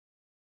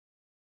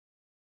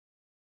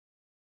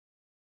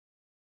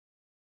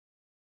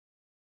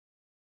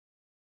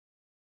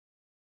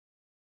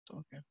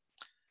Okay.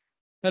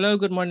 Hello,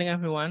 good morning,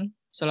 everyone.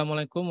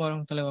 Assalamualaikum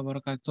warahmatullahi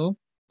wabarakatuh.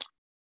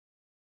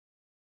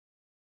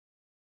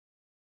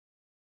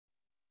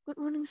 Good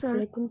morning,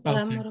 sir. Okay.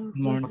 Good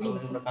morning.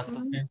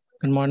 Okay.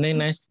 Good morning.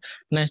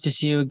 Nice to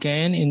see you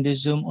again in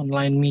this Zoom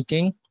online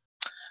meeting.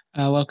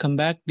 Welcome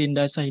back,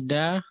 Dinda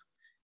Saida,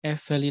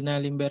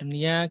 Evelina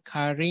Limbernia,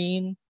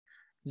 Karin,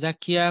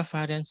 Zakia,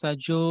 Fahrian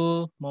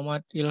Sajul,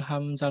 Muhammad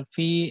Ilham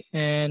Zalfi,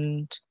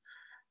 and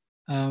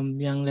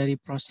yang dari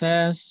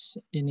proses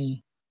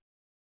ini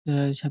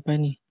siapa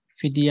ini?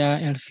 Vidya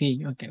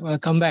Elvi. Okay,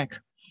 welcome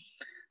back.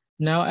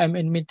 Now I'm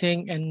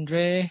admitting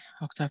Andre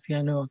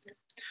Octaviano. Okay.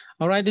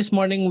 All right, this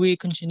morning we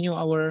continue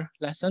our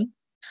lesson.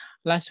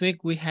 Last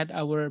week we had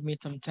our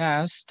midterm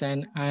test,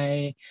 and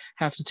I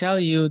have to tell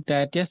you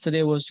that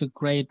yesterday was a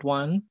great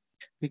one,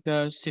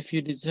 because if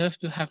you deserve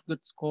to have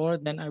good score,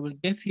 then I will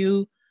give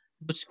you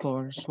good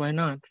scores. Why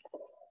not?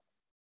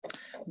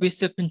 We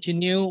still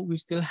continue.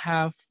 We still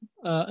have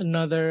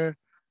another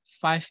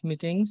 5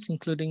 meetings,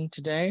 including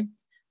today,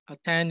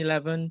 10,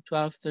 11,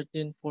 12,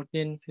 13,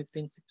 14,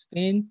 15,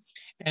 16.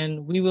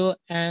 And we will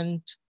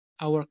end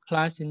our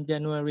class in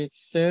January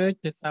 3rd,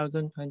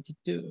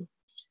 2022.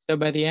 So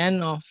by the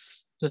end of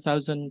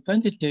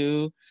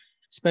 2022,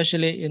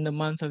 especially in the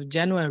month of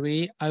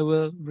January, I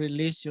will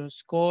release your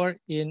score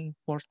in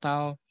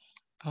portal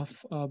of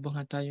Bung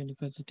Hatta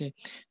University.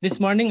 This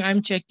morning,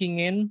 I'm checking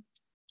in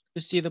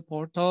to see the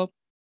portal.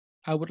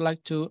 I would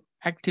like to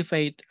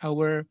activate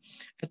our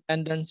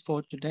attendance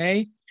for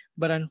today,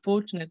 but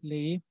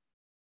unfortunately,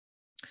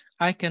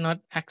 I cannot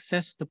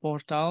access the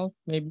portal,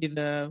 maybe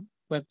the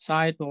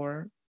website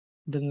or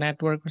the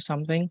network or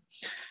something.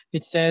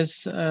 It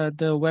says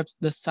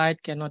the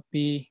site cannot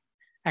be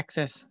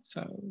accessed.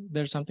 So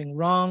there's something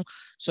wrong.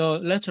 So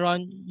later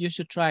on, you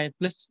should try it.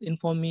 Please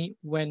inform me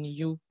when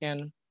you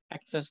can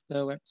access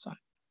the website.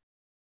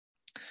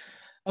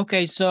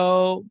 Okay,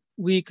 so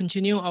we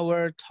continue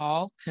our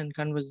talk and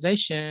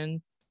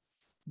conversation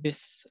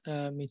this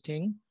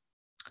meeting.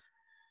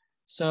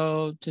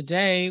 So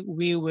today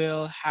we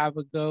will have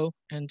a go,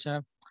 and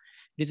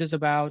this is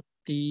about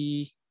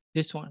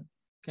this one,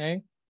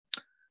 okay?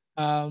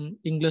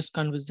 English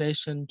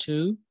conversation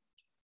 2.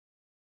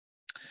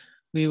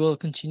 We will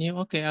continue.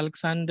 Okay,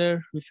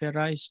 Alexander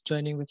Rivera is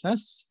joining with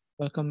us.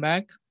 Welcome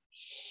back.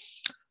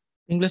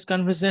 English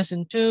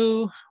conversation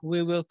 2.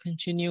 We will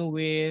continue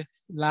with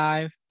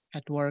live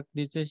at work.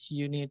 This is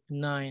unit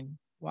 9.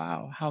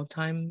 Wow, how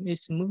time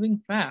is moving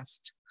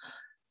fast.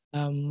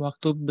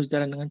 Waktu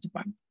berjalan dengan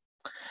cepat.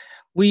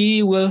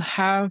 We will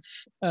have,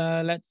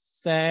 let's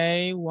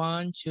say,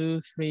 1, 2,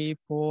 3,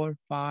 4,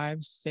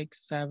 5,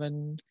 6,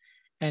 7,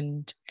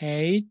 and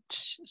 8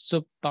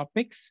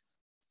 subtopics.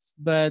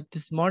 But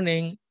this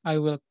morning, I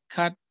will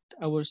cut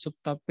our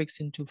subtopics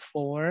into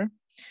 4.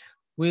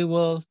 We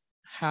will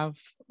have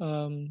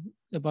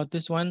about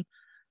this one,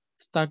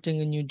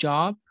 starting a new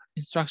job,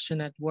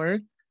 instruction at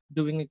work,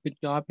 doing a good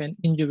job, and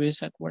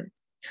injuries at work.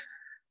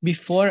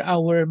 Before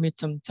our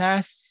midterm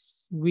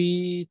tests,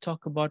 we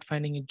talk about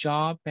finding a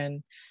job.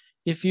 And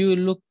if you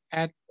look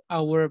at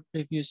our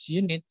previous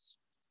units,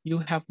 you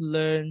have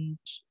learned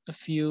a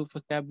few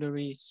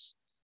vocabularies.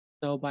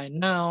 So by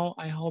now,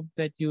 I hope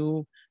that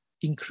you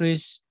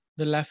increase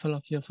the level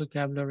of your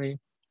vocabulary.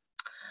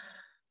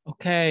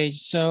 Okay,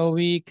 so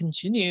we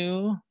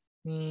continue.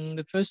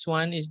 The first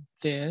one is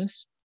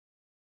this.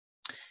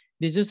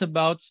 This is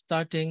about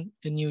starting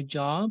a new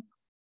job.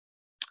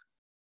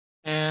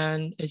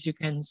 And as you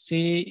can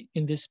see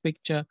in this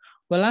picture,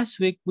 well,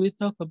 last week we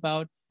talked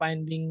about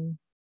finding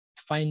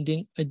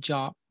a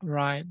job,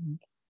 right?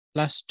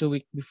 Last 2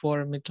 weeks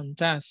before midterm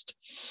test.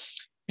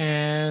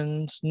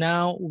 And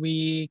now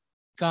we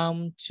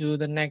come to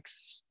the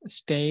next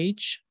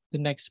stage, the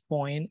next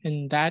point,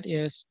 and that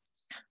is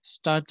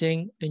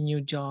starting a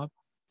new job.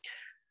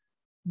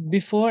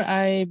 Before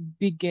I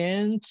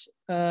begin,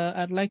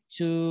 I'd like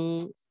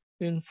to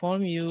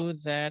inform you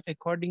that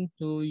according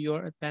to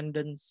your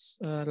attendance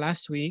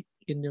last week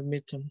in the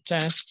midterm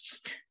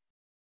test,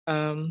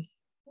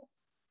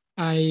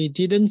 I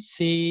didn't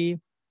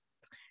see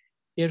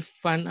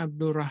Irfan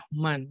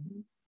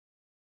Abdurrahman.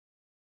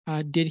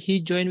 Did he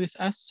join with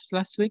us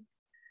last week?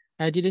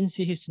 I didn't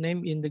see his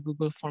name in the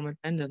Google Form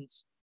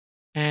attendance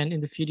and in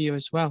the video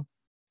as well.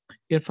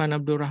 Irfan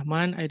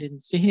Abdurrahman, I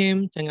didn't see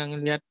him. Jangan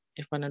ngeliat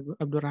Irfan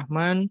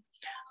Abdurrahman.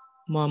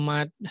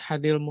 Muhammad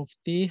Hadil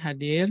Mufti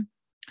hadir.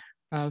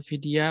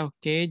 Vidya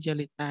oke.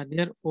 Jalita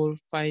hadir.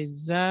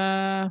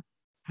 Ulfaiza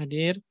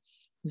hadir.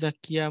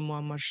 Zakia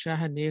Muhammad Syah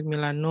hadir.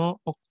 Milano,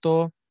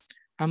 Okto,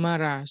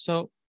 Amara.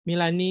 So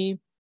Milani,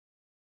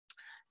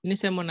 ini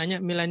saya mau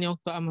nanya, Milani,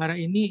 Okto, Amara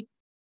ini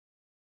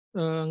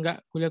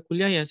nggak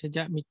kuliah-kuliah ya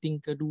sejak meeting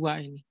kedua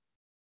ini.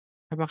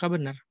 Apakah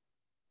benar?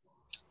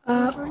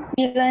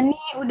 Milani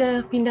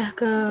udah pindah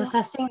ke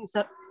Sasing,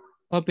 Sir.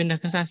 Oh,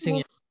 pindah ke Sasing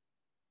ya?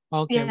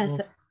 Oke, Yes,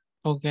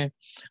 oke.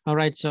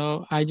 Alright,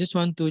 so I just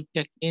want to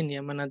check in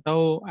ya, mana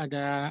tahu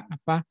ada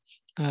apa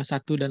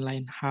satu dan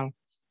lain hal.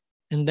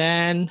 And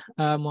then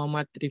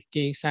Muhammad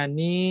Rifki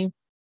Ihsani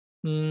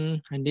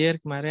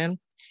hadir kemarin.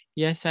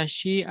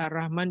 Yasashi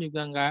Ar-Rahman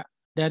juga nggak,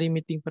 dari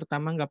meeting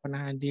pertama nggak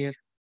pernah hadir.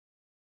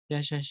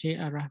 Yasashi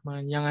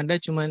Ar-Rahman. Yang ada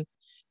cuman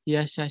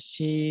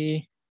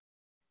Yasashi,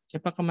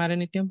 siapa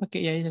kemarin itu yang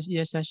pakai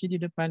Yasashi di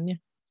depannya?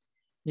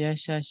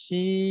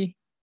 Yasashi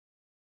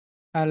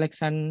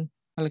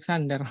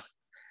Alexander.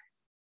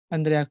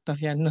 Andrea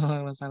Octaviano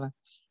kalau salah.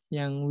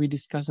 Yang we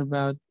discuss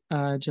about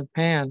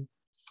Japan.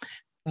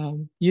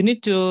 You need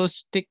to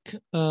stick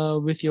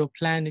with your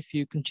plan if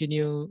you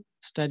continue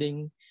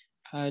studying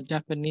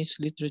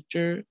Japanese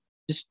literature.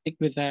 Just stick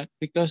with that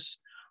because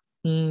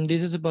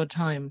this is about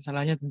time.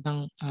 Salahnya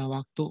tentang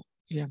waktu.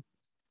 Yeah.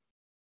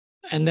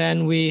 And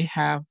then we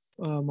have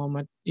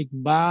Muhammad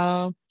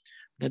Iqbal,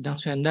 Dadang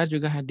Suyandar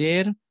juga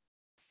hadir.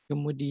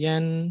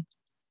 Kemudian,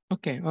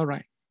 oke,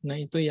 alright. Nah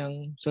itu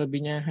yang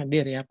selebihnya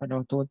hadir ya pada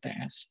waktu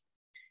UTS.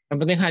 Yang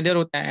penting hadir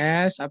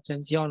UTS,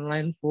 absensi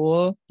online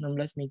full,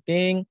 16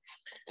 meeting.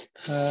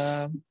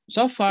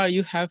 So far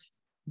you have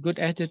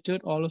good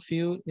attitude, all of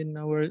you in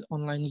our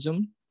online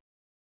Zoom.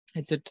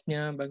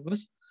 Attitude-nya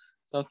bagus.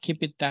 So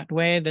keep it that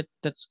way,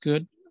 that's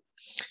good.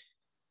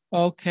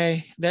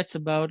 Okay, that's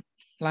about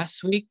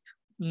last week.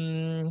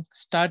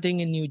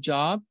 Starting a new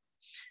job.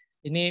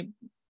 Ini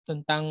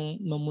tentang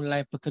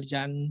memulai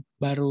pekerjaan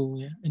baru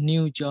ya, a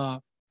new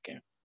job. Okay.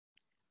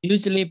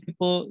 Usually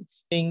people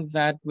think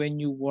that when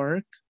you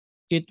work,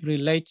 it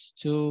relates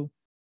to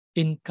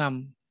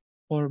income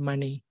or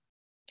money.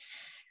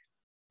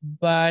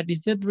 But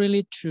is that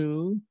really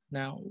true?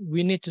 Now,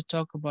 we need to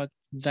talk about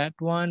that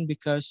one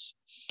because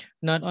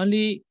not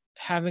only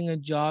having a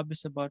job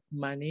is about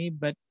money,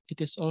 but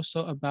it is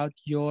also about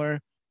your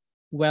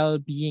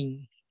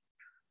well-being.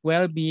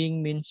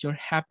 Well-being means your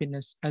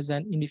happiness as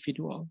an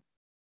individual.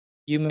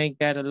 You may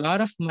get a lot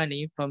of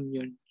money from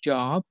your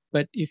job,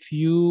 but if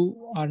you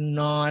are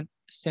not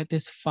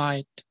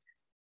satisfied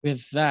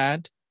with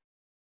that,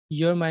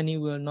 your money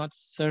will not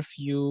serve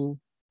you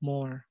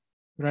more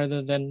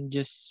rather than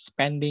just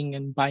spending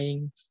and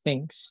buying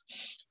things.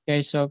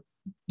 Okay, so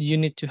you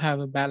need to have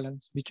a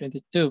balance between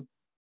the two.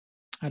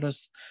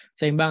 Harus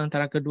seimbang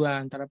antara kedua,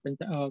 antara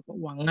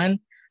keuangan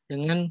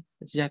dengan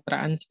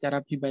kesejahteraan secara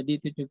pribadi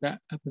itu juga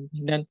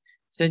penting. Dan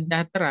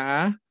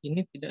sejahtera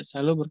ini tidak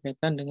selalu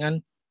berkaitan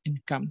dengan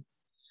income.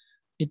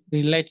 It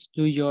relates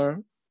to your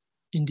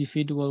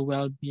individual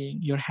well-being,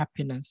 your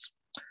happiness.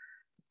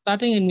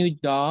 Starting a new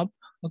job.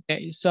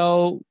 Okay,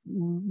 so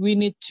we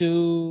need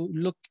to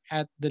look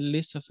at the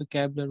list of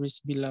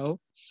vocabularies below.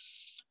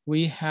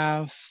 We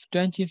have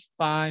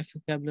 25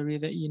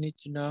 vocabulary that you need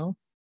to know.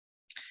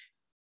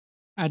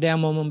 Ada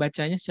yang mau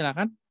membacanya,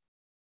 silakan.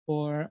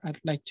 Or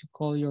I'd like to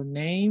call your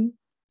name.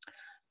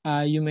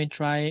 You may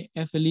try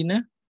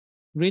Evelina.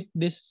 Read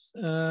this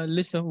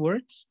list of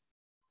words,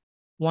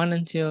 1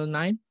 until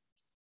 9.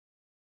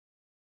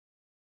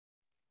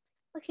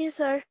 Okay,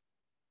 sir.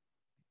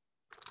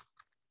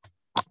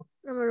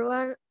 Number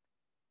 1,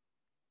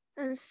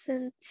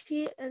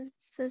 anxiety,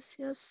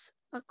 anxious,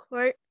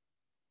 awkward,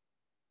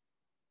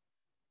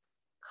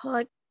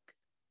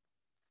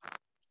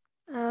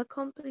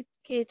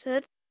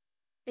 complicated,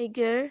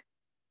 eager,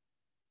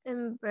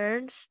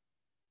 embarrassed,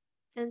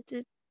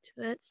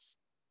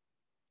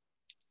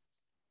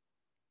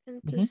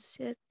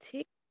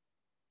 enthusiastic.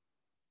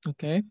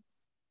 Okay.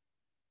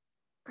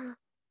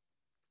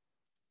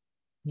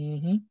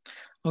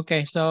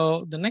 Okay,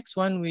 so the next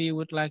one we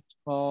would like to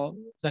call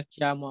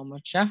Zakia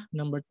Muhammad Shah,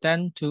 number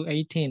 10 to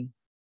 18.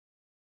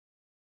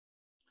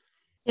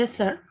 Yes,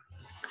 sir.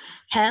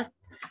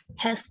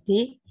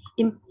 Hasty,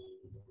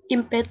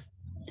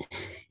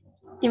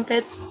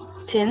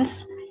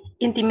 impotence,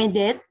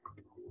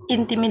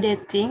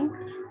 intimidating,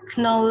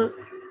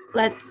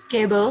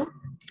 knowledgeable,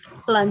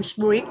 lunch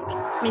break,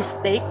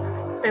 mistake,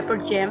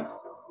 paper jam.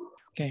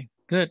 Okay,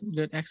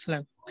 good,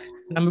 excellent.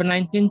 Number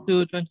 19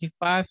 to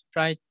 25,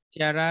 try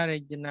Tiara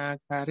Regina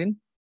Karin.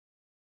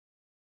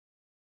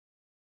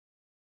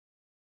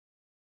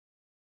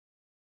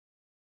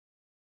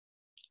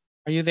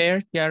 Are you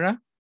there, Tiara?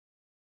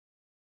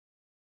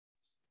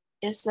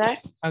 Yes, sir.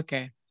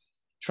 Okay,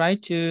 try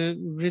to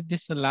read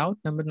this aloud,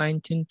 number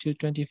 19 to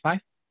 25.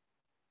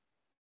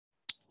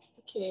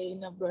 Okay,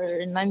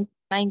 number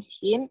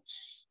 19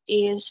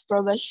 is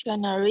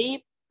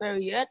probationary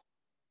period,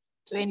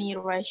 20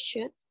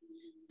 ratchet,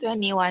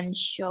 21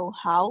 show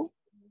how,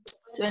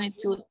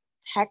 22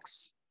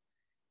 hex.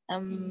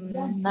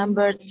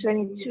 Number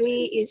 23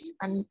 is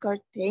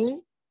uncertain,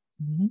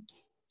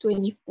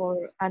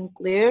 24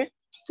 unclear,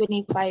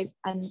 25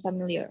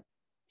 unfamiliar.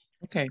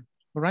 Okay,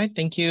 all right,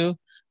 thank you,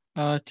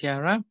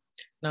 Tiara.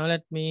 Now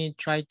let me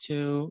try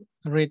to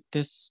read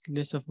this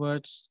list of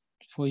words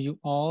for you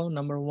all.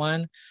 Number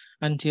 1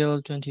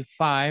 until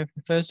 25.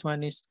 The first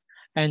one is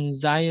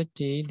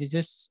anxiety. This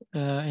is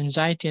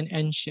anxiety and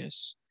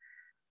anxious.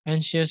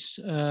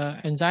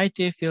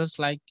 Anxiety feels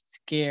like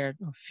scared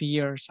or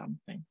fear or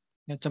something.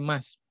 That's a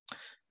must.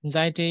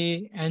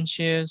 Anxiety,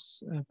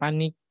 anxious,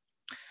 panic,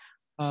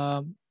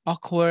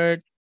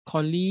 awkward,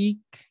 colleague,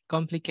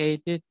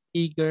 complicated,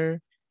 eager,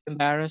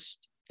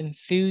 embarrassed,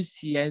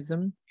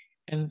 enthusiastic.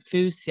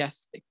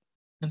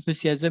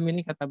 Enthusiasm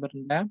ini kata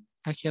benda,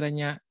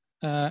 akhirnya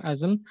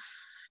asm.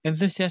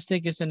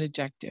 Enthusiastic is an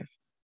adjective.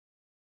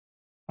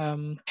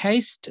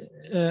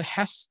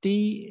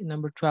 Hasty,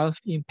 number 12,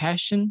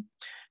 impassioned.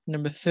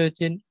 Number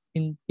 13,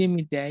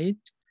 intimidate.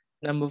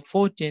 Number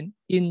 14,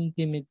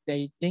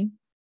 intimidating.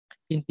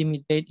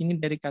 Intimidate ini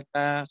dari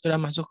kata sudah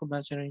masuk ke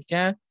bahasa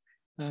Indonesia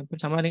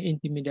bersama dengan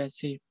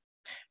intimidasi.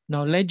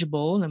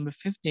 Knowledgeable, number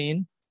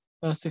 15.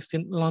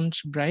 16,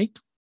 lunch break.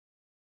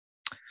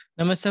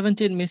 Number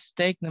 17,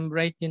 mistake. Number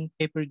 18,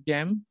 paper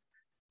jam.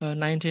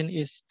 19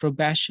 is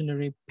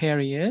probationary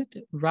period.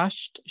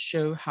 Rushed,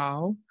 show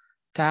how.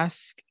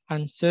 Task,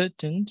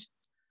 uncertain.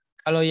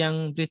 Kalau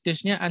yang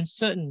Britishnya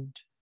uncertain.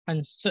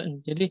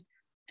 Uncertain. Jadi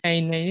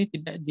T-nya ini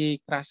tidak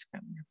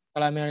dikeraskan.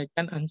 Kalau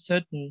American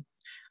uncertain.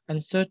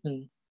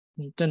 Uncertain.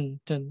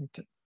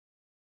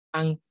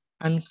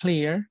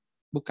 Unclear.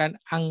 Bukan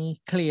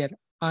unclear.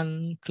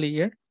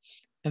 Unclear.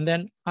 And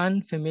then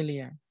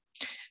unfamiliar.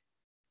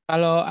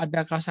 Kalau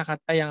ada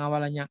kosakata yang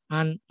awalnya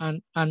un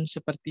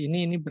seperti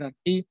ini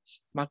berarti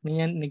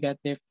maknanya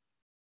negatif.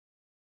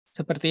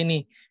 Seperti ini.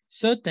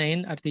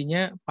 Certain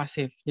artinya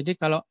pasif. Jadi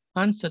kalau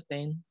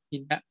uncertain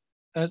tidak,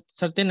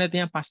 certain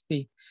artinya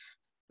pasti.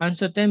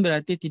 Uncertain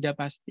berarti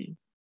tidak pasti.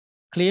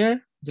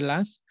 Clear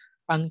jelas,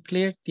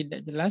 unclear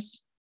tidak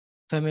jelas.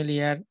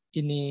 Familiar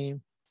ini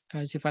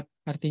sifat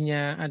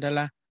artinya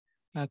adalah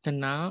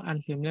kenal,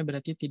 unfamiliar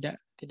berarti tidak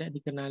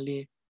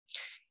dikenali.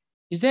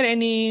 Is there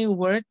any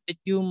word that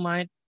you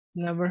might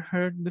never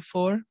heard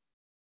before?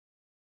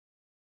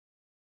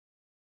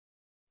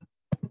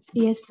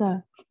 Yes,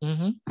 sir.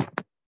 Mm-hmm.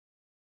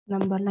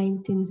 Number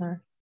 19, sir.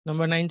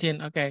 Number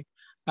 19, okay.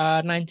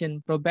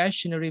 19,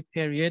 probationary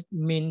period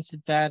means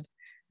that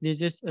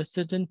this is a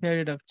certain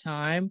period of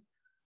time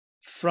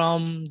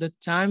from the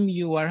time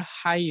you are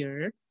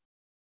hired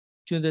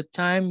to the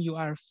time you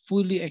are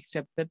fully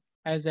accepted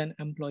as an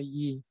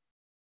employee.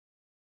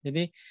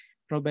 Jadi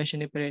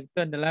probationary period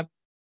itu adalah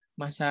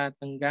masa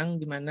tenggang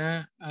di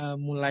mana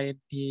mulai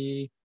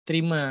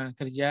diterima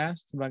kerja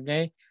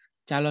sebagai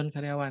calon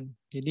karyawan.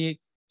 Jadi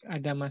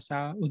ada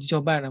masa uji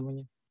coba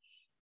namanya.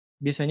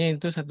 Biasanya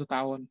itu 1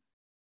 tahun.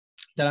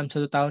 Dalam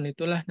 1 tahun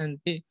itulah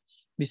nanti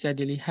bisa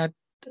dilihat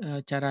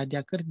cara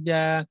dia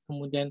kerja,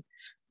 kemudian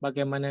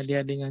bagaimana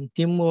dia dengan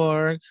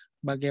teamwork,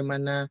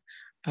 bagaimana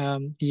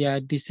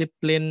dia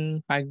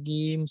disiplin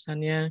pagi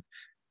misalnya,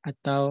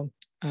 atau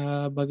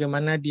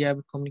bagaimana dia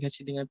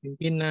berkomunikasi dengan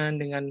pimpinan,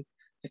 dengan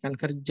rekan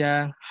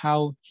kerja,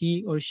 how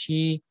he or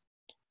she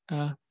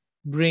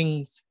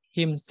brings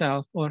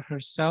himself or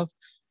herself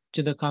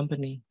to the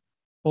company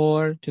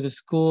or to the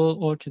school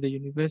or to the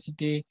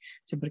university.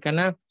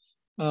 Karena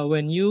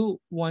when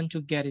you want to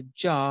get a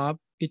job,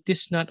 it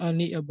is not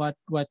only about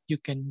what you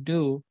can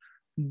do,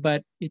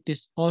 but it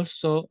is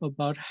also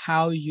about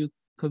how you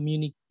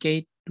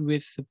communicate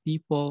with the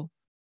people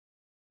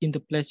in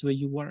the place where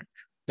you work.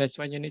 That's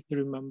what you need to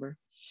remember.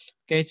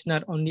 Okay, it's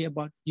not only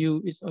about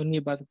you, it's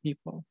only about the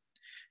people.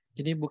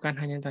 Jadi bukan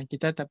hanya tentang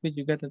kita, tapi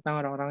juga tentang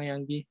orang-orang yang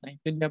nah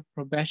itu dia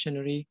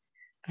probationary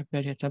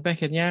period. Sampai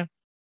akhirnya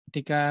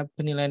ketika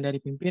penilaian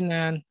dari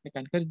pimpinan,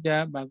 rekan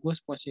kerja,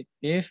 bagus,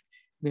 positif,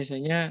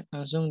 biasanya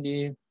langsung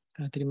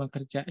diterima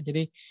kerja.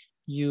 Jadi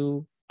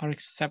you are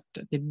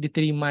accepted. Jadi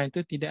diterima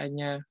itu tidak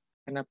hanya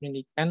karena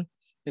pendidikan,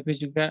 tapi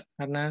juga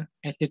karena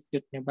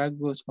attitude-nya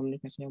bagus,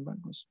 komunikasinya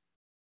bagus.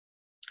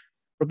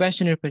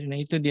 Probationary period, nah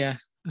itu dia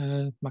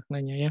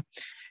maknanya ya.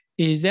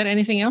 Is there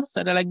anything else?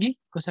 Ada lagi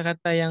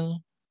kosakata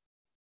yang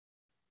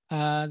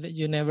that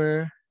you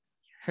never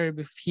heard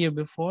here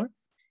before?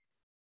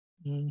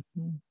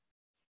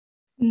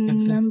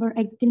 Number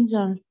 18,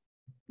 sir.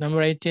 Number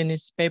 18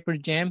 is paper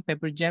jam.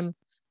 Paper jam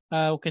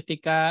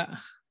ketika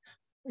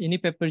ini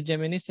paper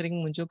jam ini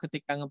sering muncul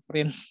ketika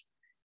ngeprint.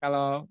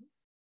 Kalau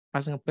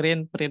pas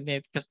ngeprint,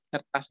 printnya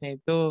kertasnya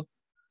itu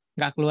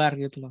nggak keluar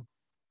gitu loh.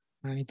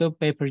 Nah itu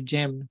paper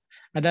jam.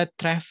 Ada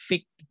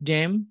traffic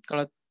jam.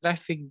 Kalau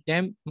traffic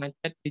jam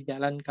macet di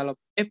jalan. Kalau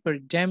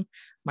paper jam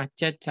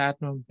macet saat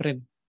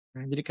memprint.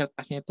 Nah, jadi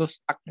kertasnya itu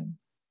stuck.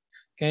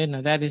 Okay, now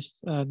that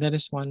is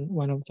one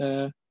of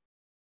the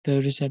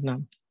recent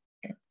noun.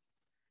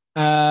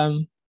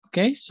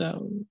 Okay,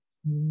 so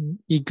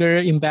eager,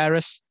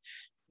 embarrassed.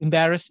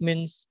 Embarrassed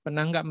means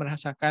pernah nggak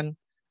merasakan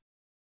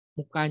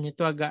mukanya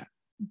itu agak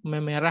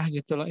memerah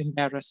gitu loh,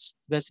 embarrassed.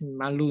 That's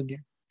malu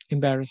dia,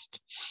 embarrassed.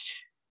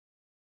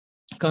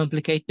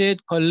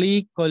 Complicated,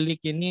 colleague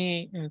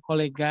ini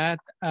kolega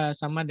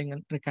sama dengan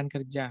rekan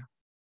kerja.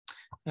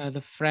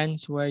 The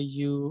friends where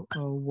you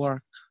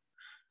work.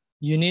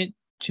 You need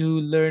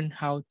to learn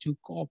how to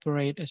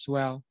cooperate as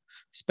well,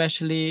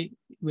 especially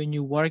when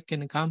you work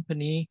in a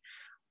company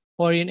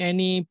or in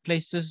any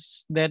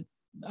places that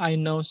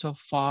I know so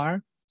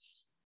far.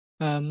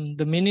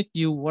 The minute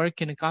you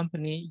work in a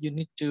company, you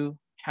need to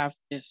have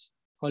this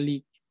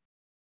colleague.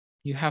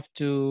 You have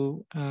to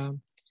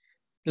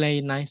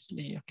play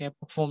nicely, okay,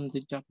 perform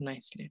the job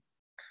nicely.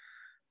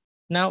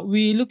 Now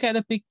we look at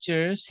the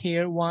pictures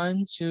here,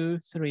 1, 2,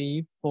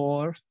 3,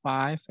 4,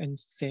 5, and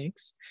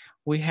 6.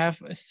 We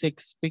have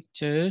 6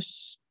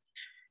 pictures.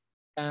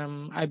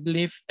 I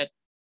believe that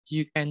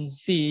you can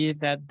see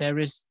that there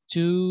is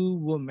two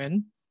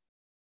women,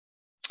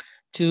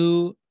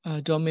 two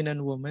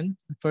dominant women.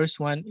 The first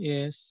one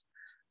is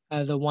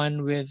the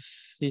one with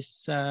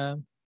this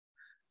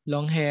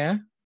long hair,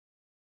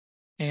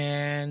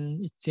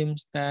 and it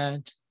seems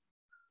that,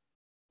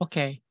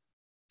 okay,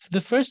 so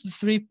the first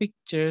three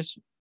pictures,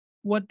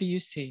 what do you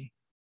see?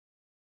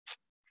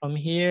 From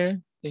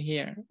here to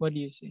here, what do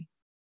you see?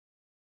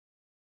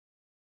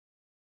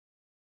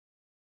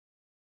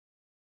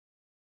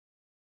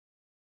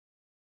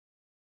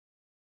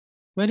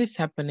 What is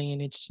happening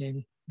in each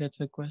scene? That's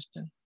the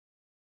question.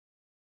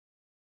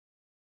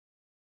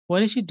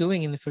 What is she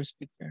doing in the first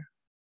picture?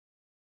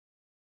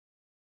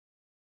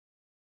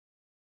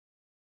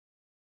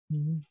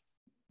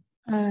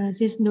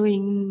 She's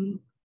doing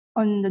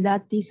on the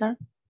duty, sir.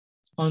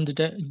 On the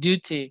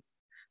duty.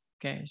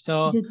 Okay,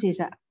 so Duty,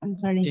 sir. I'm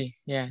sorry.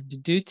 yeah, the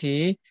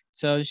duty.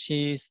 So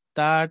she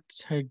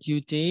starts her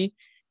duty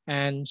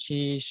and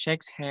she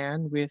shakes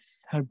hand with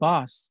her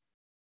boss.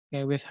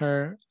 Okay, with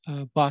her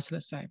boss,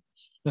 let's say,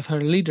 with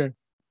her leader.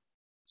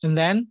 And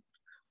then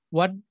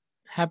what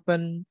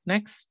happened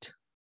next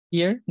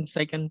here in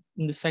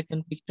the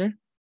second picture?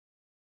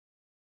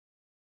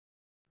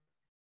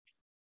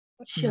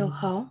 Show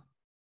how.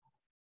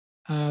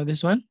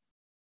 This one.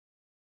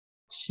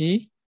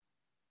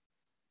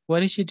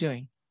 What is she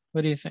doing?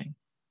 What do you think?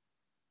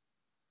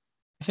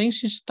 I think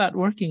she start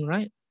working,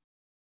 right?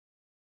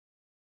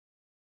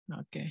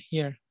 Okay,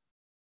 here.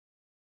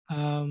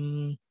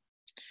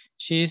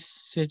 She's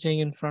sitting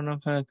in front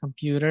of a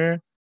computer.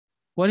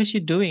 What is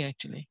she doing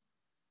actually?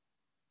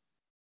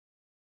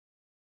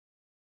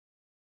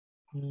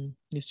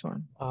 This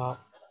one.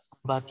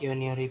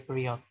 Probationary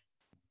period.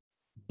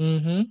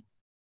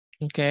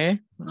 Okay.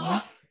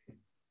 All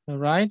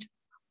right.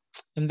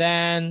 And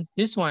then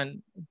this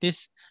one,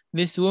 this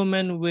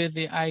woman with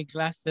the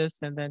eyeglasses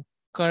and then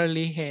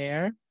curly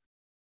hair,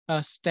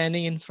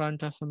 standing in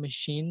front of a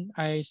machine,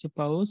 I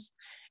suppose.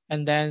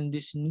 And then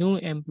this new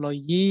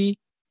employee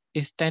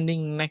is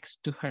standing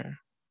next to her.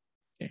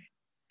 Okay.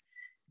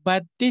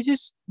 But this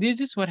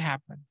is what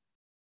happened.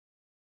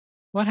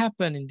 What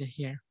happened in the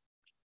here?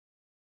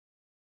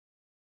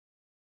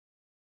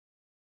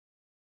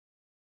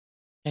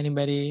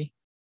 Anybody?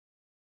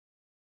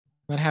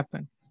 What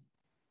happened?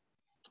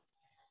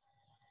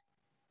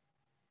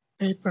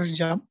 Paper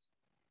jam.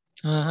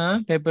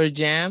 Paper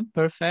jam,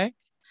 perfect.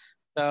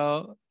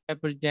 So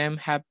paper jam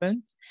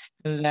happened.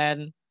 And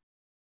then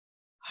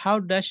how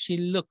does she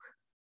look?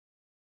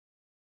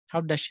 How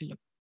does she look?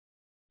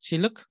 She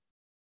look?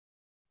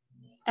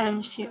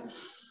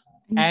 Anxious.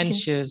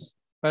 Anxious.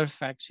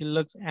 Perfect. She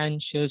looks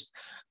anxious.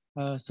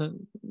 So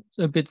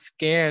a bit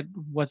scared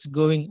what's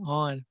going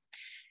on.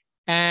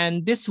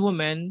 And this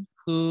woman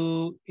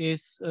who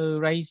is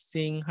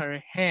raising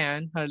her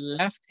hand, her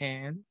left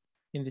hand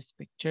in this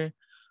picture,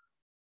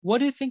 what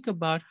do you think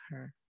about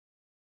her?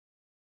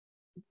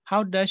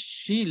 How does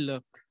she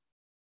look?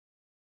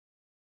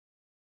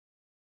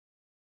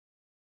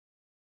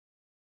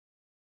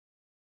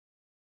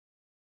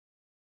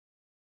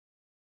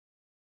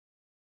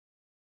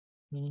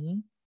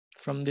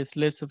 From this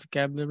list of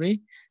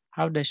vocabulary,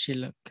 how does she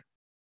look?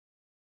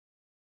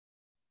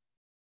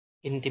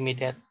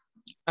 Intimidate.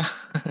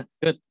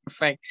 Good,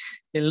 perfect.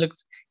 It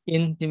looks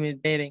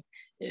intimidating.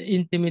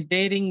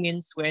 Intimidating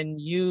means when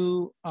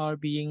you are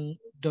being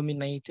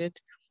dominated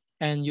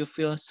and you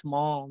feel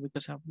small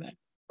because of that,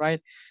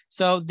 right?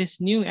 So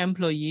this new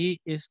employee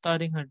is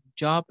starting her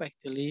job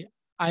actually.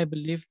 I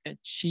believe that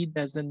she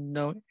doesn't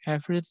know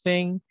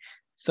everything,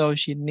 so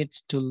she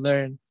needs to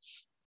learn.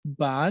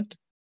 But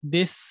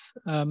this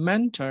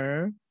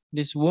mentor,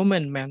 this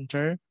woman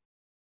mentor,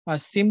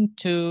 seemed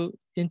to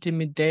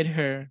intimidate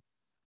her,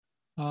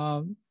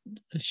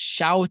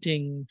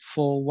 shouting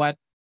for what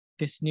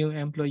this new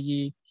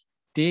employee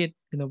did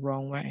in the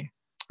wrong way,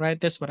 right?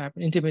 That's what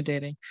happened,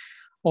 intimidating.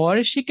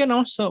 Or she can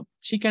also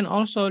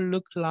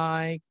look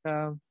like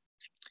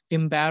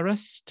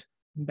embarrassed,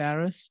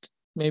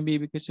 maybe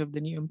because of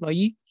the new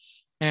employee,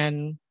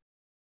 and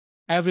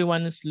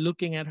everyone is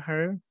looking at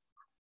her.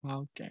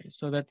 Okay,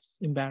 so that's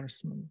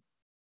embarrassment.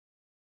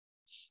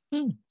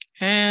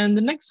 And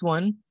the next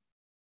one,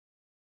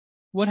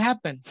 what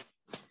happened?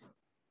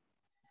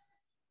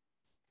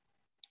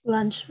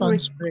 Lunch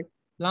break.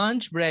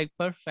 Lunch break,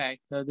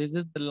 perfect. So this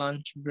is the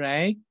lunch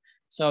break.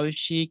 So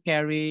she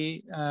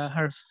carry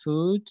her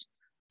food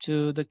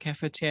to the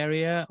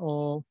cafeteria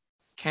or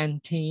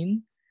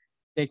canteen.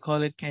 They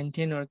call it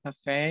canteen or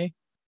cafe,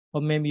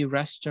 or maybe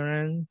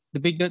restaurant. The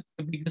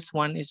biggest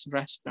one is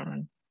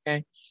restaurant.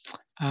 Okay.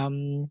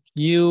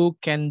 You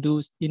can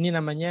do, ini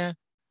namanya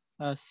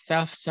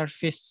self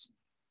service.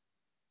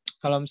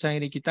 Kalau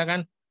misalnya di kita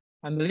kan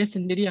ambilnya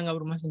sendiri,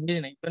 anggap rumah sendiri,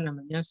 nah itu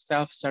namanya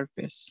self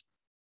service.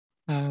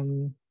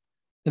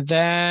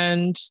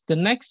 Then the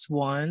next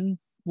one,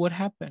 what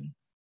happened?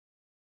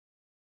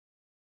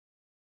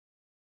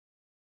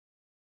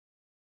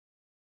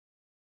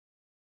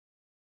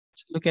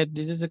 So look at,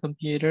 this is a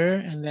computer,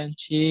 and then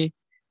she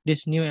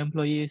this new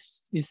employee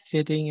is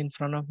sitting in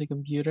front of the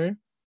computer.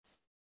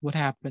 What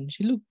happened?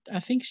 I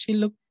think she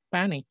looked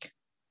panic,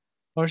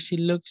 or she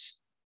looks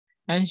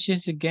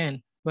anxious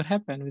again. What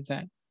happened with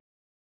that?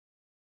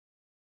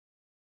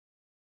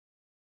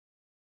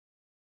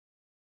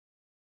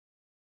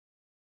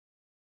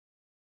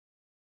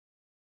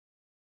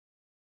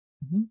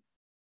 Mhm.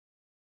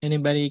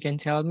 Anybody can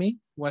tell me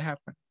what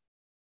happened?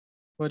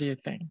 What do you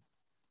think?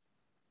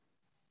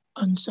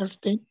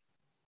 Uncertain.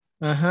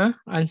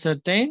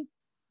 Uncertain.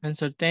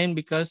 Uncertain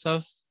because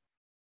of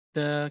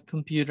the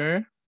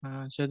computer.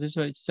 So this is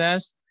what it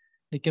says.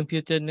 The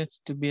computer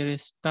needs to be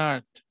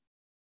restart.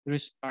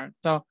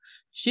 So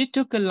she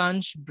took a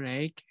lunch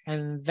break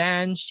and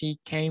then she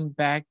came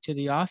back to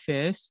the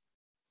office.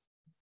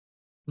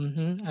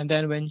 And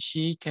then when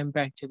she came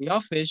back to the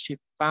office, she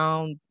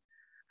found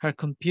her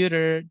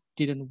computer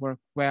didn't work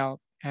well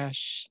as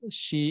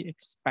she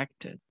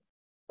expected.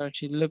 So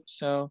she looked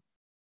so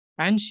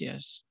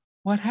anxious.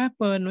 What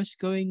happened? What's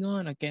going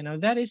on? Okay, now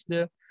that is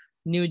the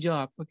new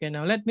job. Okay,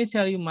 now let me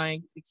tell you my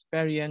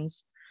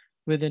experience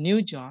with the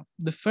new job.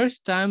 When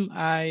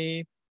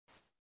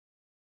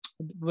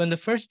the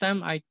first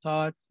time I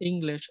taught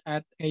English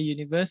at a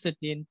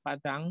university in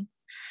Padang,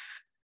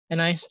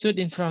 and I stood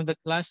in front of the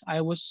class,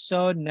 I was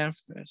so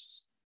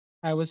nervous.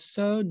 I was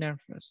so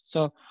nervous.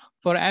 So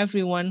for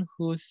everyone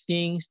who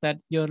thinks that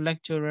your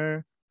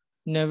lecturer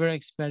never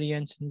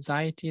experienced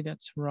anxiety,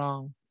 that's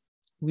wrong.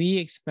 We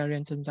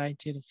experienced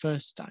anxiety the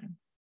first time.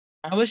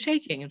 I was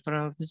shaking in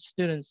front of the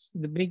students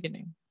in the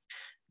beginning,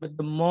 but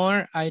the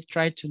more I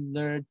tried to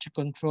learn to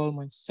control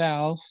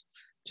myself,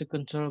 to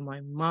control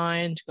my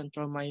mind, to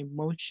control my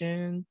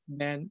emotion,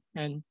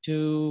 and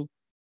to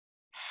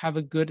have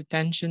a good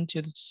attention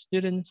to the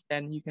students,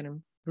 then you can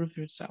improve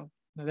yourself.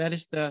 Now that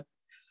is the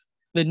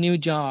new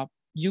job.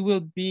 You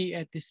will be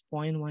at this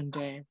point one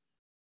day.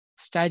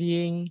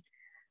 Studying,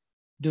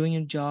 doing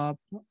your job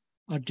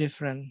are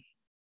different.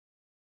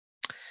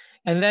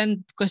 And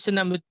then question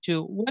number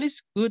 2, what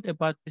is good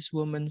about this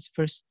woman's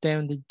first day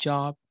on the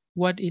job?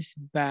 What is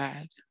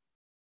bad?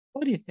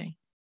 What do you think?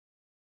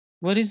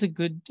 What is the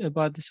good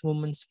about this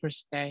woman's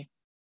first day?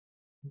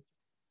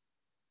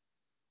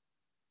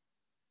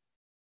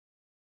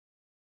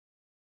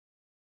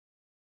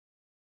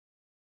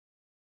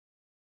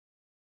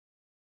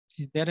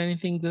 Is there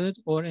anything good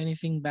or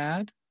anything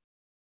bad?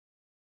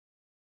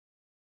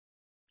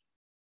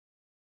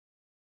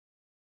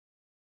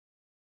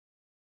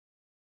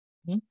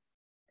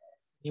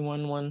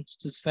 Anyone wants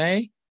to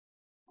say?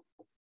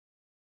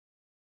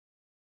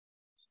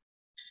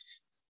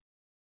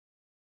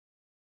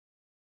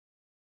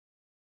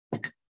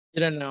 You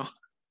don't know.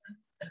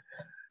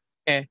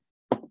 Okay.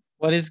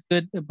 What is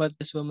good about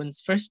this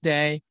woman's first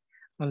day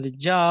on the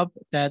job?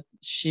 That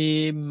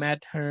she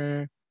met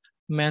her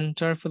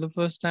mentor for the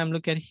first time.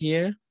 Look at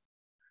here.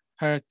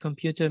 Her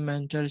computer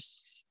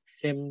mentors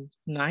seem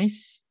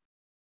nice,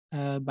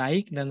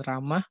 baik dan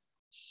ramah.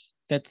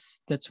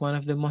 That's one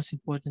of the most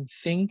important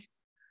thing.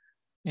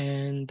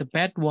 And the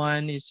bad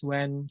one is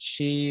when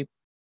she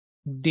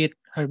did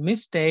her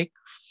mistake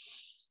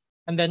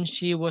and then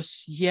she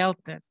was yelled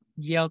at.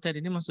 Yelled at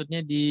ini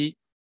maksudnya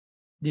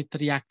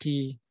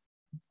diteriaki,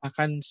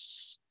 bahkan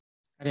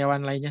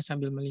karyawan lainnya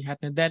sambil melihat.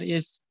 Nah, that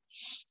is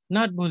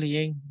not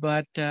bullying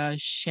but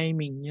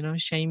shaming. You know,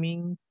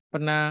 shaming.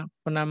 Pernah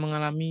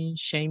mengalami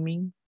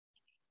shaming?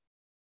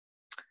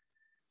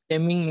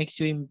 Shaming makes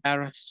you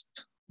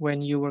embarrassed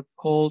when you were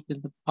called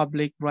in the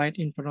public right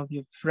in front of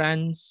your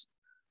friends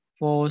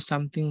for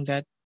something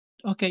that,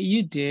 okay,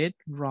 you did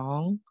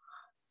wrong,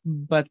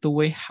 but the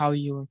way how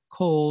you were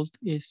called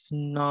is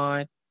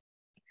not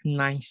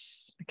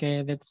nice.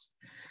 Okay,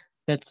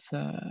 that's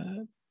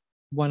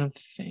one of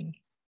the things.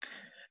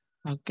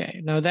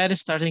 Okay, now that is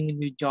starting a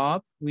new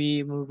job.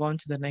 We move on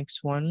to the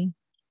next one.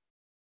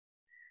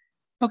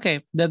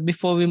 Okay, that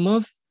before we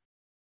move,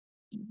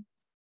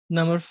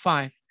 number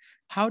 5.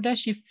 How does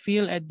she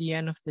feel at the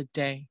end of the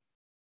day?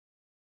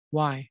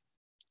 Why?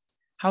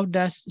 How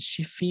does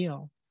she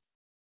feel?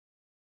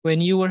 When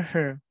you were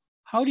her,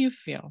 how do you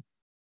feel?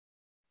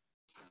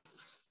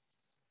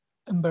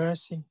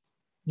 Embarrassing.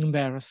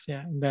 Embarrassed,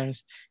 yeah,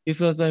 embarrassed. You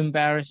feel so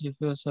embarrassed, you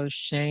feel so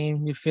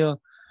ashamed, you feel,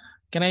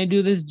 can I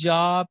do this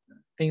job?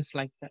 Things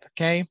like that,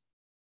 okay?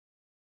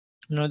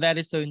 No, that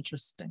is so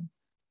interesting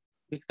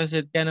because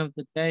at the end of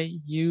the day,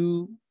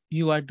 you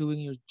are doing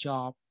your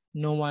job.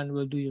 No one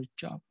will do your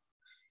job.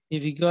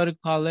 If you go to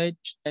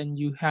college, then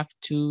you have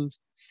to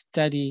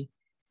study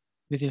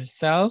with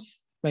yourself,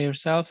 by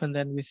yourself, and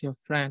then with your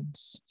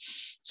friends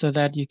so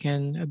that you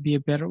can be a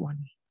better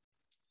one.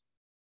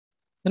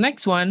 The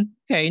next one,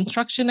 okay,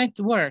 instruction at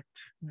work.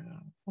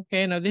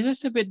 Okay, now this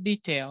is a bit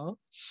detailed.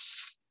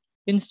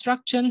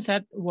 Instructions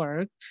at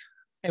work,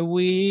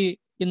 we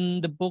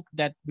in the book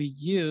that we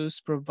use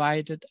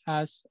provided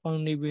us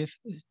only with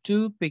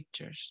 2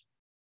 pictures.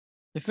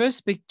 The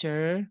first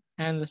picture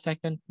and the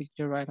second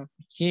picture right over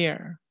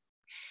here.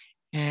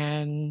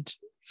 And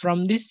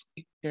from this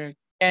picture,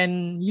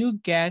 can you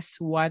guess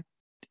what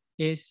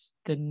is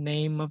the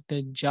name of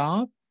the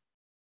job?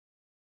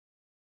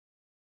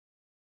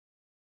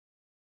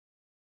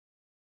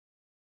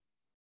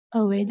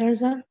 A waiter,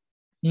 sir.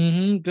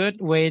 Good.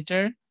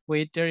 Waiter.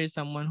 Waiter is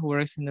someone who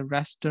works in the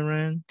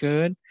restaurant.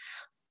 Good.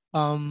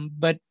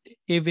 But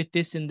if it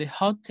is in the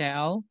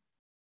hotel,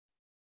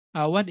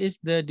 what is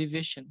the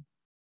division?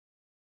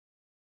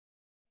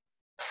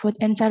 Food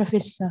and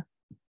service, sir.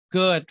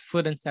 Good.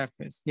 Food and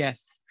service.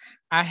 Yes.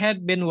 I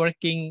had been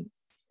working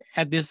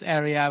at this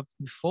area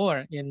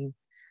before in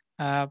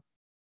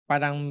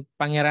Pangeran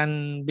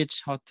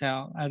Beach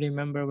Hotel. I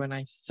remember when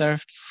I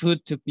served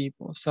food to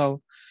people.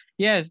 So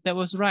yes, that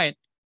was right.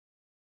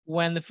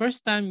 When the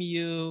first time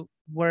you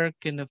work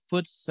in the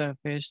food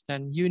service,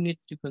 then you need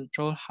to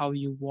control how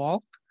you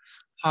walk,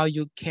 how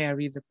you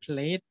carry the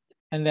plate.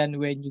 And then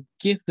when you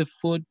give the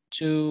food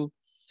to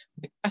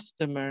the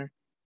customer,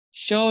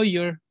 show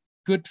your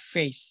good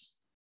face.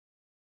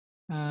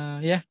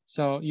 Yeah,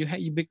 so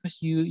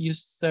because you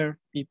serve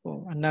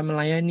people, Anda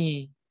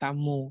melayani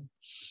tamu.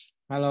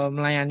 Kalau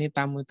melayani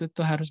tamu itu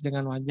tuh harus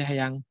dengan wajah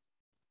yang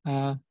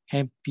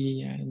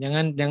happy ya.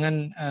 Jangan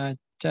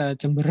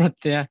cemberut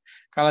ya.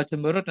 Kalau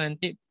cemberut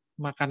nanti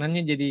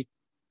makanannya jadi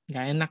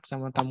nggak enak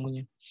sama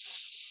tamunya.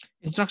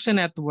 Instruction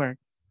at work.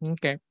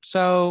 Okay,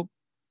 so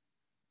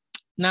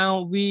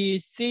now we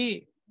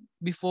see,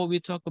 before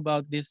we talk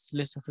about this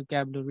list of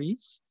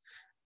vocabularies,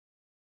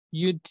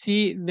 you'd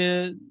see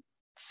the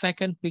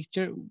second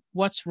picture.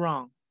 What's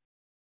wrong?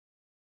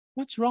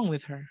 What's wrong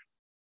with her?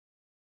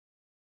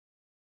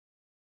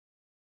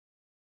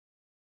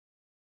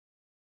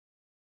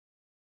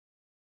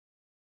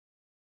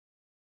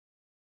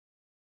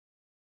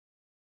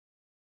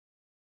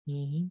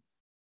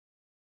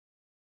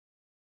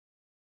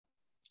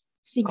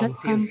 She got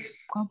Confused.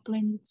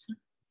 complaints.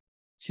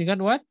 She got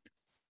what?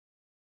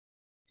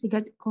 She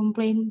got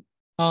complaint.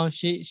 Oh,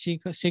 she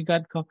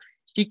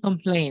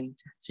complained.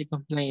 She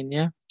complained,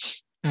 ya.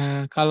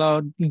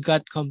 Kalau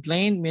got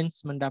complaint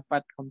means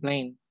mendapat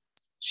complaint.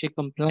 She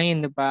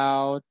complained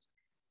about,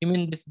 you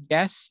mean this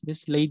guest,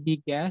 this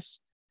lady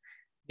guest,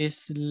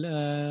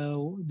 the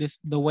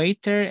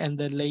waiter and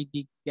the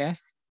lady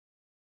guest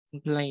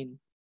complain.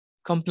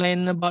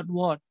 Complain about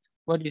what?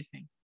 What do you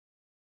think?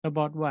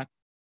 About what?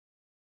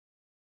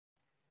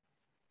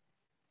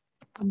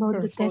 About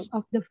Her the taste food.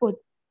 of the food.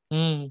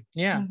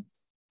 Yeah,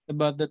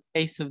 about the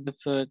taste of the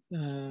food.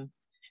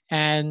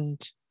 And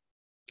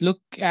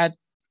look at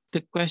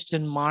the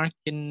question mark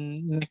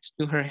next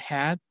to her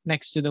head,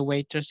 next to the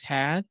waiter's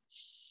head.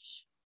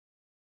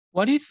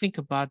 What do you think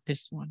about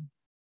this one?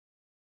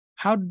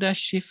 How does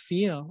she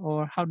feel,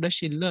 or how does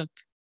she look?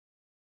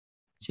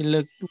 She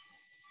looked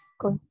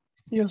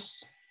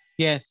Confused.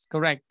 Yes,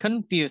 correct.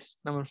 Confused,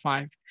 number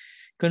 5.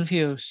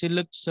 Confused. She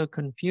looked so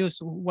confused.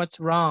 What's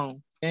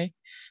wrong? Okay.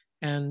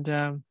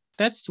 And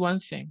that's one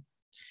thing.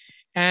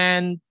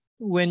 And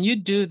when you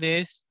do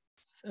this,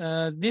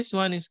 this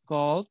one is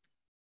called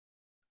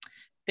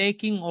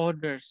taking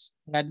orders.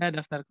 Nggak ada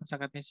daftar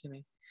kosakatanya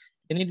sini.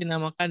 Ini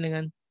dinamakan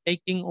dengan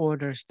taking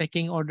orders.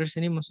 Taking orders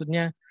ini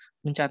maksudnya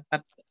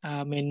mencatat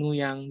menu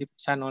yang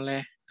dipesan oleh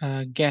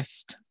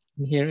guest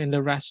here in the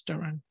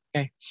restaurant.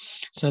 Okay,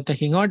 so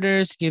taking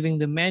orders, giving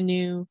the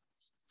menu,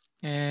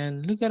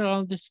 and look at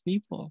all these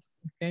people.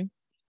 Okay,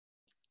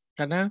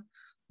 karena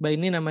Mbak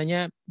ini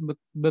namanya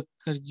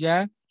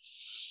bekerja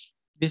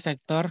di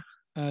sektor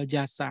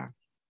jasa.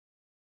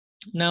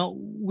 Now,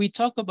 we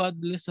talk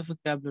about the list of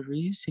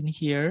vocabularies in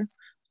here.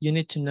 You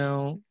need to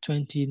know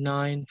 29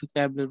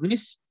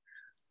 vocabularies.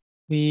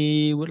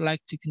 We would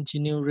like to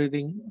continue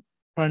reading,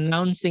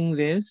 pronouncing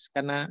this,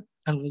 karena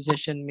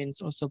conversation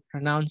means also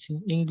pronouncing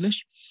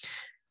English.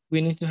 We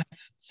need to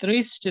have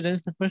 3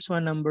 students. The first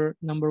one, number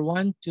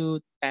 1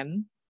 to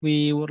 10.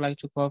 We would like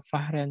to call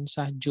Fahren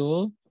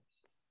Sahjul.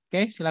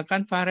 Okay,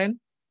 silakan Fahren.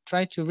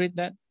 Try to read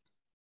that.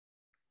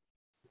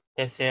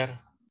 Yes, sir.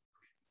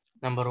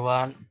 Number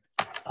 1,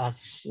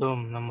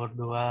 assume. Number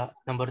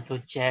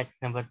 2, check.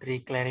 Number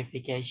 3,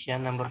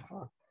 clarification. Number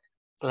 4,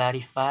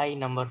 clarify.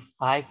 Number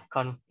 5,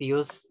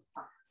 confuse.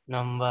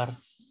 Number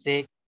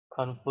 6,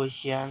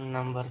 confusion.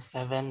 Number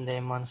 7,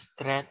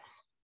 demonstrate.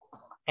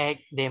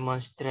 8,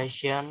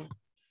 demonstration.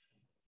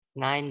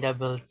 9,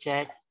 double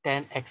check.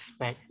 10,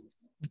 expect.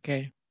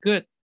 Okay,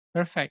 good,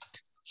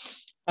 perfect.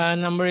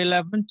 Number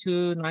 11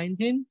 to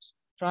 19,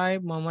 try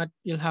Muhammad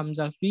Ilham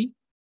Zalfi.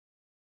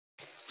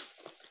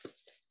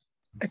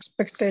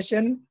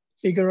 Expectation,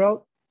 figure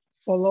out,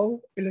 follow,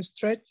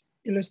 illustrate,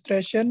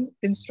 illustration,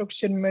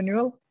 instruction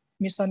manual,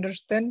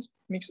 misunderstand,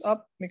 mix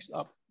up, mix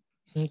up.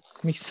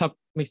 Mix up.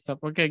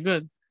 Okay,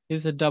 good.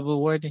 It's a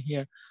double word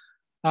here.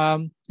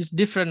 It's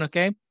different,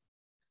 okay?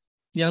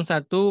 Yang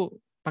satu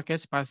pakai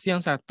spasi,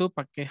 yang satu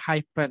pakai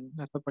hyphen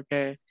atau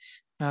pakai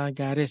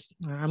garis.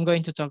 I'm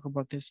going to talk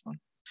about this one.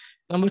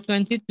 Number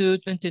 20 to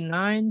 29,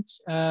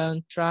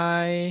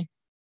 try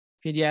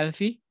Vidya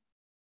Alfi.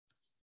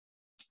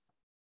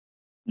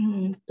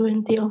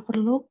 20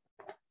 overlook,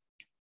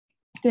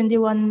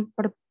 21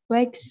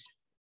 perplex,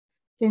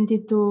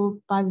 22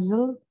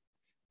 puzzle,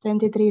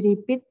 23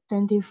 repeat,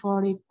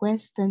 24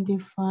 request,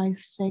 25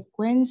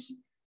 sequence,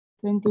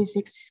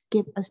 26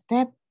 skip a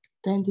step,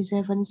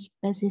 27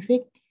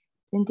 specific,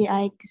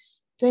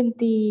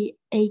 28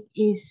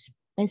 is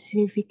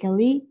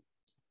specifically,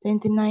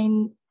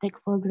 29 take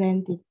for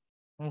granted.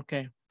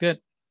 Okay, good.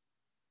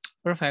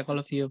 Perfect, all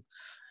of you.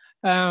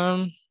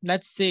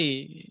 Let's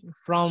see.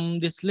 From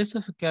this list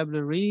of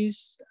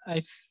vocabularies,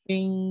 I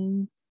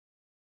think,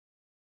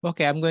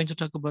 okay, I'm going to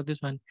talk about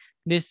this one.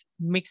 This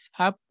mix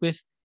up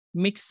is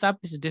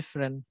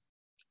different.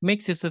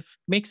 Mix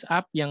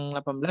up yang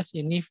 18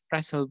 ini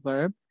phrasal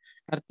verb,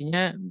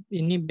 artinya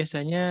ini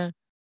biasanya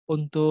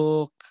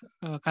untuk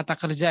kata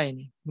kerja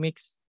ini,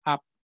 mix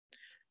up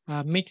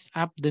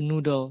the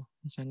noodle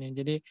misalnya.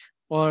 Jadi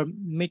or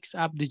mix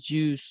up the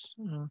juice.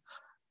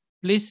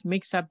 Please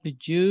mix up the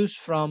juice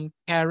from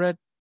carrot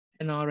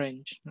and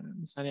orange. Nah,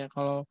 misalnya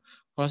kalau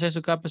saya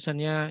suka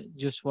pesannya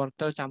jus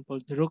wortel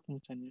campur jeruk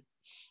misalnya.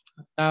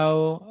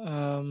 Atau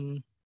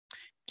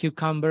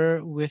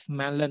cucumber with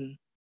melon.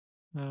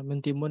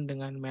 Mentimun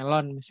dengan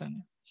melon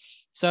misalnya.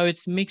 So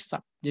it's mix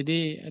up.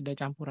 Jadi ada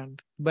campuran.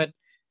 But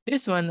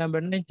this one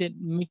number 19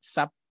 mix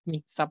up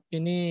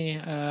ini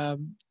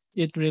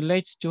it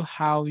relates to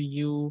how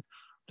you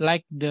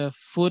like the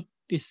food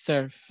is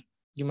served.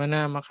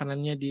 Gimana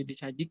makanannya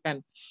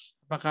disajikan.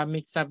 Apakah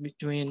mix up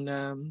between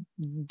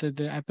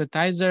the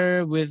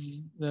appetizer with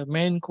the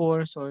main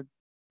course or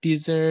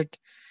dessert?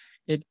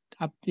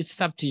 It's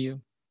up to you.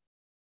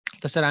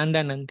 Terserah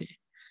Anda nanti.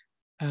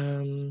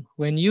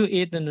 When you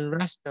eat in a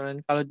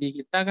restaurant, kalau di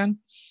kita kan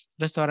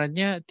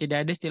restorannya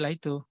tidak ada istilah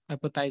itu,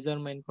 appetizer,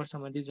 main course,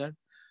 sama dessert.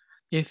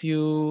 If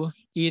you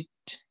eat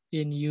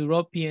in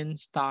European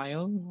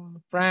style,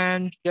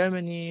 France,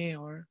 Germany,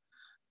 or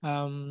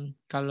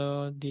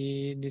kalau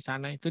di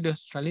sana itu di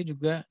Australia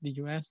juga di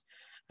US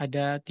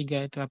ada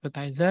 3 itu,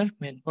 appetizer,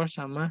 main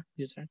course, sama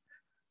dessert.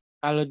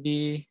 Kalau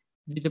di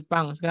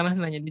Jepang, sekarang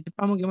nanya di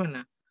Jepang mau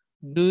gimana?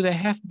 Do they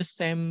have the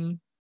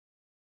same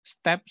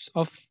steps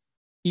of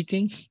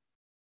eating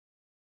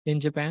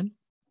in Japan?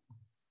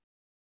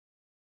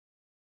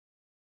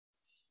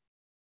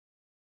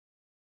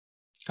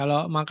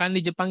 Kalau makan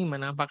di Jepang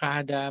gimana?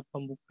 Apakah ada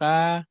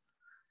pembuka,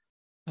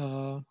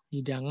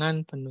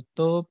 hidangan,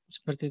 penutup,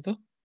 seperti itu?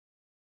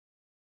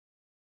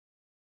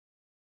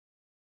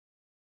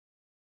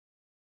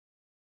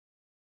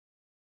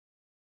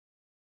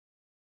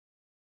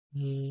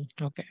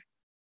 Oke.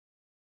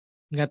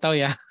 Nggak tahu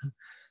ya.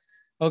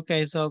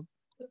 Okay, so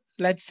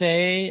let's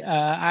say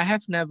I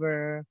have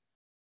never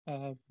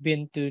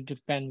been to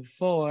Japan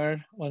before,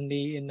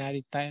 only in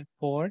Narita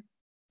Airport.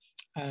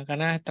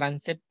 Karena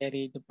transit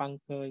dari Jepang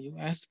ke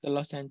US, ke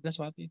Los Angeles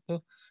waktu itu.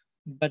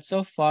 But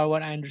so far, what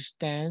I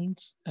understand,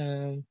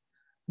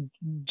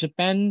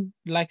 Japan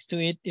likes to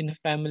eat in a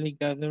family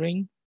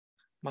gathering,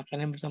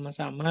 makannya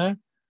bersama-sama.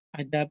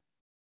 Ada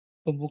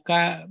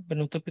pembuka,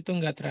 penutup itu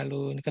nggak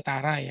terlalu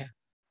ketara ya.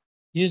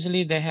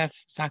 Usually they have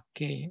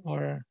sake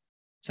or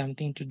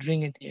something to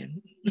drink at the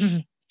end.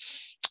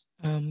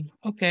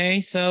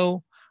 Okay,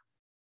 so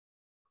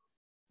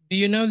do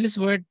you know this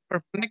word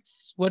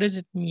perplex? What does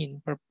it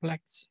mean,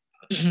 perplex?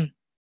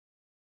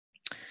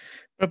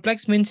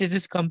 Perplex means is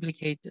this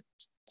complicated?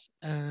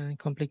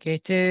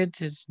 Complicated,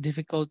 it's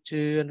difficult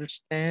to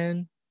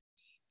understand.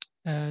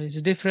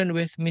 It's different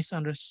with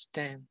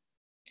misunderstand.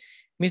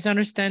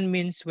 Misunderstand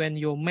means when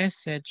your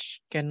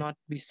message cannot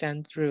be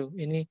sent through.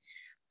 Ini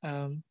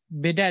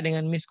beda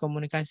dengan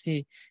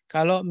miskomunikasi.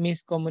 Kalau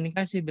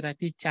miskomunikasi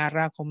berarti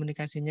cara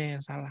komunikasinya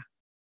yang salah.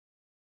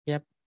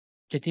 Yap.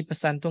 Jadi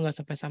pesan tuh nggak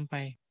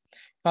sampai-sampai.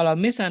 Kalau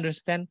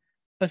misunderstand,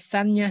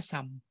 pesannya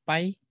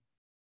sampai,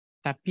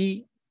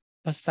 tapi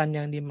pesan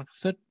yang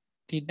dimaksud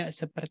tidak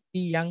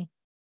seperti yang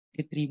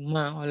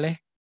diterima oleh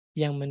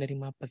yang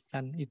menerima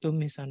pesan. Itu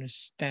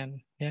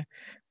misunderstand, ya,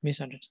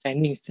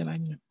 misunderstanding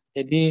istilahnya.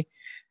 Jadi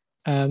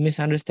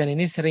misunderstand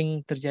ini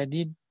sering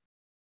terjadi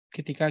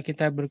ketika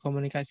kita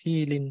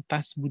berkomunikasi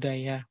lintas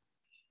budaya.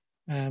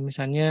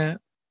 Misalnya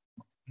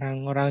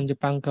orang-orang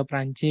Jepang ke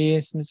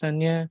Prancis,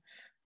 misalnya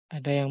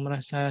ada yang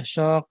merasa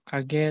shock,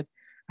 kaget,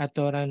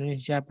 atau orang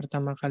Indonesia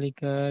pertama kali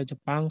ke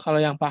Jepang.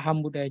 Kalau yang paham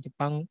budaya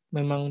Jepang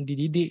memang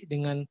dididik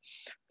dengan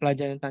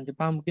pelajaran tentang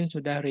Jepang, mungkin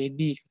sudah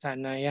ready ke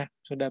sana ya,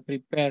 sudah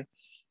prepare.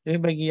 Tapi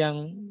bagi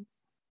yang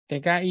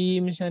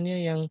TKI misalnya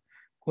yang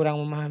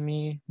kurang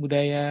memahami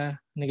budaya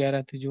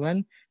negara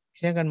tujuan,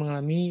 biasanya akan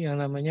mengalami yang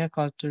namanya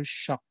culture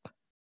shock.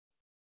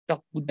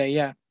 Shock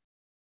budaya.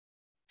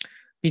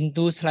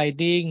 Pintu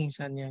sliding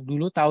misalnya.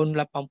 Dulu tahun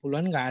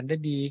 80-an nggak ada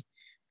di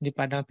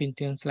padang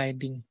pintu yang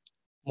sliding.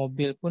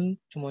 Mobil pun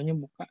semuanya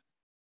buka.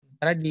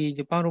 Karena di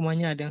Jepang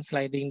rumahnya ada yang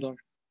sliding door.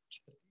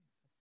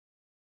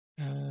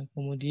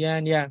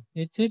 Kemudian ya,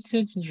 it's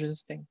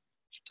interesting.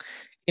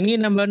 Ini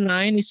number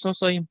 9 is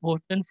also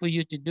important for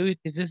you to do.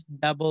 It is this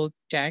double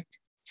check.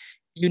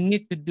 You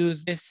need to do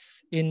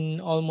this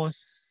in almost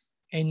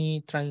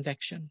any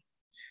transaction.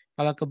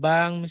 Kalau ke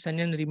bank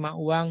misalnya nerima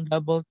uang,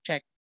 double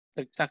check,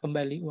 periksa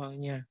kembali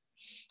uangnya.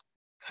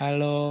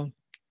 Kalau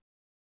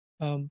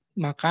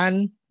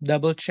makan,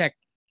 double check.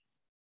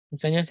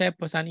 Misalnya saya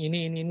pesan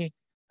ini.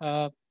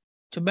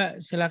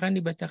 Coba silakan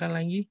dibacakan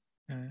lagi.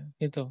 Nah,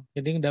 itu.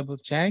 Jadi double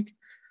check.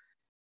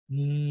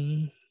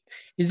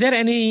 Is there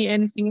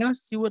anything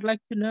else you would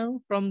like to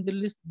know from the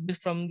list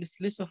from this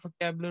list of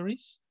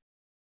vocabularies?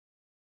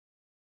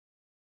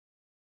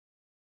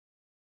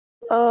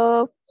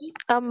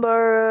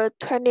 Number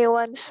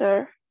 21,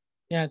 sir.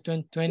 Yeah,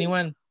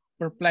 21.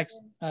 Perplexed.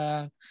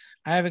 I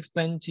have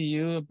explained to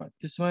you about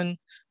this one.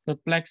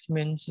 Perplexed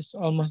means it's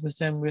almost the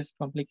same with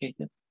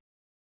complicated.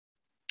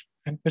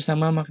 Hampir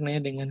sama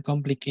maknanya dengan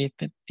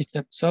complicated. It's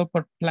so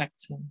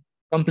perplexed.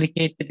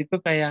 Complicated itu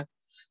kayak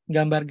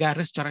gambar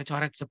garis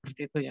coret-coret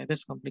seperti itu ya.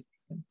 That's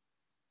complicated.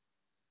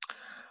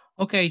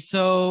 Okay,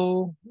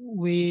 so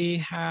we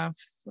have.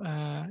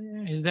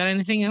 Is there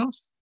anything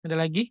else? Ada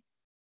lagi?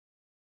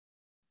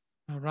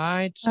 All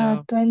right.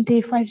 So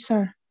 25,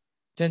 sir.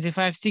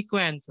 25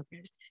 sequence.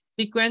 Okay.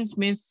 Sequence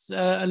means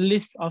a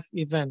list of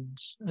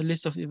events. A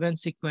list of event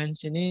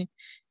sequence ini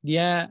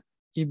dia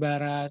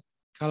ibarat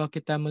kalau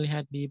kita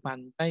melihat di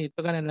pantai itu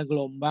kan ada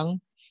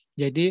gelombang.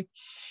 Jadi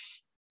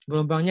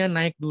gelombangnya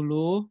naik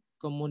dulu,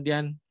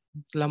 kemudian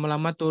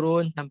lama-lama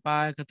turun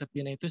sampai ke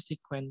tepi. Nah, itu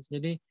sequence.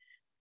 Jadi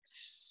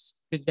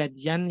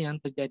kejadian yang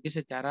terjadi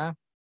secara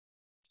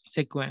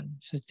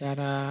sequence,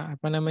 secara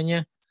apa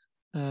namanya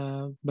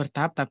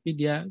bertahap tapi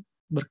dia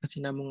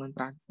berkesinambungan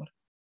teratur.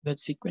 That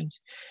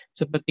sequence.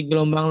 Seperti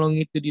gelombang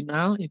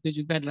longitudinal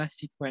itu juga adalah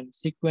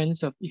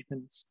sequence of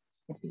events.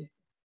 Seperti itu.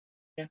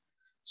 Ya.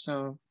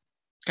 So,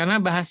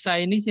 karena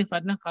bahasa ini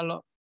sifatnya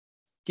kalau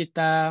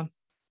kita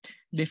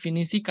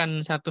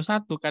definisikan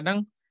satu-satu,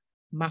 kadang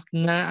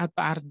makna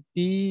atau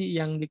arti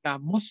yang di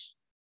kamus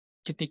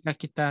ketika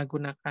kita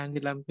gunakan di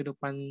dalam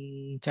kehidupan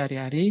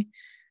sehari-hari,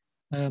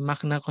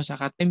 makna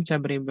kosakata bisa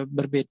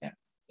berbeda.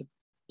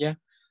 Ya,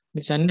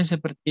 misalnya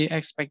seperti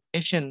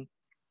expectation,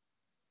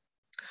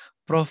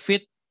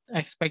 profit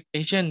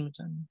expectation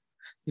misalnya,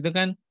 itu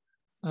kan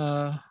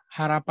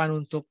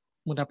harapan untuk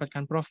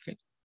mendapatkan profit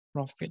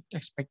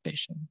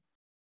expectation.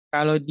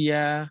 Kalau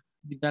dia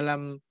di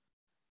dalam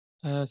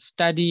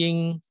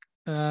studying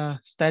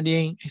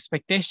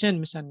expectation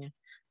misalnya,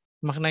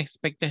 makna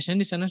expectation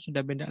di sana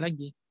sudah beda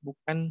lagi,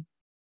 bukan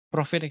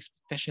profit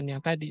expectation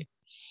yang tadi.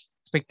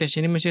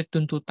 Expectation ini masih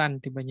tuntutan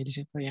tibanya di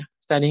situ ya.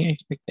 Studying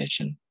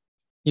expectation,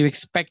 you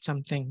expect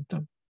something.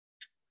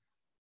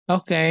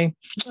 Okay.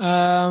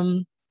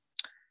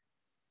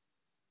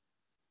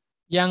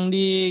 Yang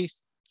di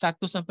 1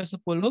 sampai 10,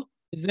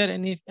 is there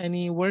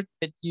any word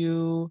that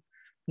you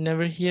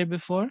never hear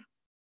before?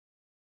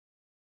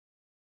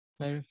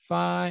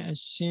 Verify,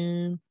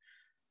 assume.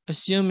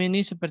 Assume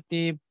ini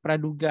seperti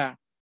praduga.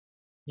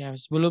 Ya,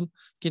 sebelum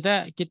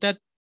kita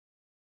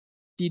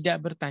tidak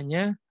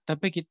bertanya,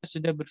 tapi kita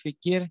sudah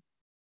berpikir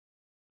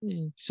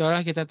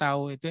seolah kita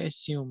tahu, itu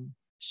assume.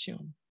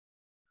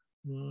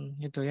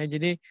 Itu ya.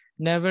 Jadi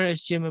never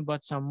assume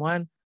about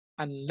someone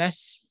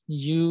unless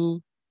you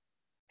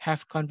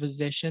have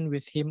conversation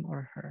with him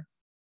or her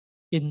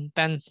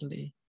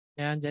intensely.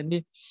 Ya,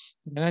 jadi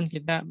jangan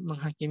kita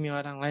menghakimi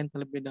orang lain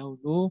terlebih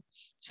dahulu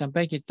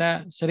sampai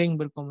kita sering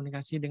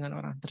berkomunikasi dengan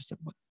orang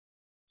tersebut.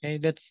 Okay,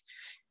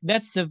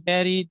 that's a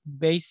very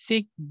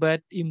basic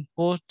but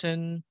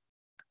important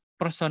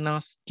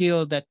personal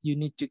skill that you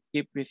need to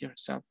keep with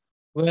yourself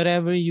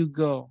wherever you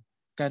go.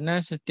 Karena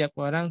setiap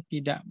orang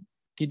tidak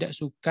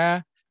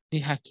suka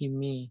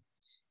dihakimi.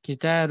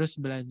 Kita harus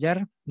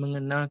belajar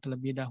mengenal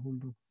terlebih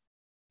dahulu.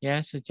 Ya,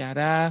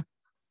 secara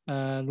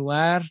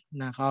luar.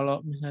 Nah,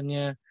 kalau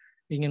misalnya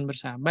ingin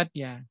bersahabat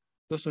ya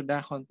itu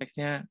sudah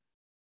konteksnya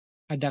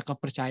ada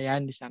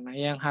kepercayaan di sana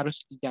yang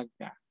harus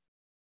dijaga.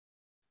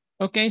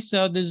 Okay,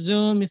 so the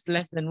Zoom is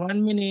less than 1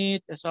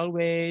 minute. As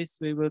always,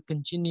 we will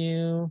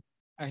continue.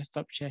 I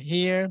stop share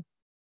here.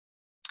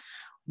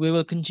 We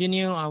will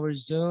continue our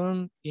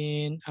Zoom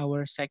in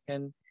our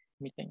second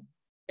meeting.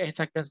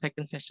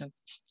 Second session.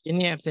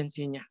 Ini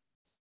absensinya.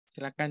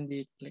 Silakan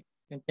diklik.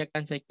 Nanti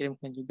akan saya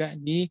kirimkan juga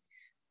di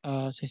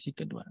sesi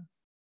kedua.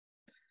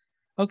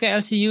 Okay,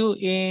 I'll see you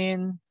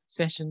in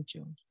session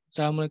 2.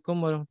 Assalamualaikum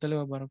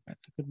warahmatullahi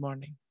wabarakatuh. Good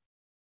morning.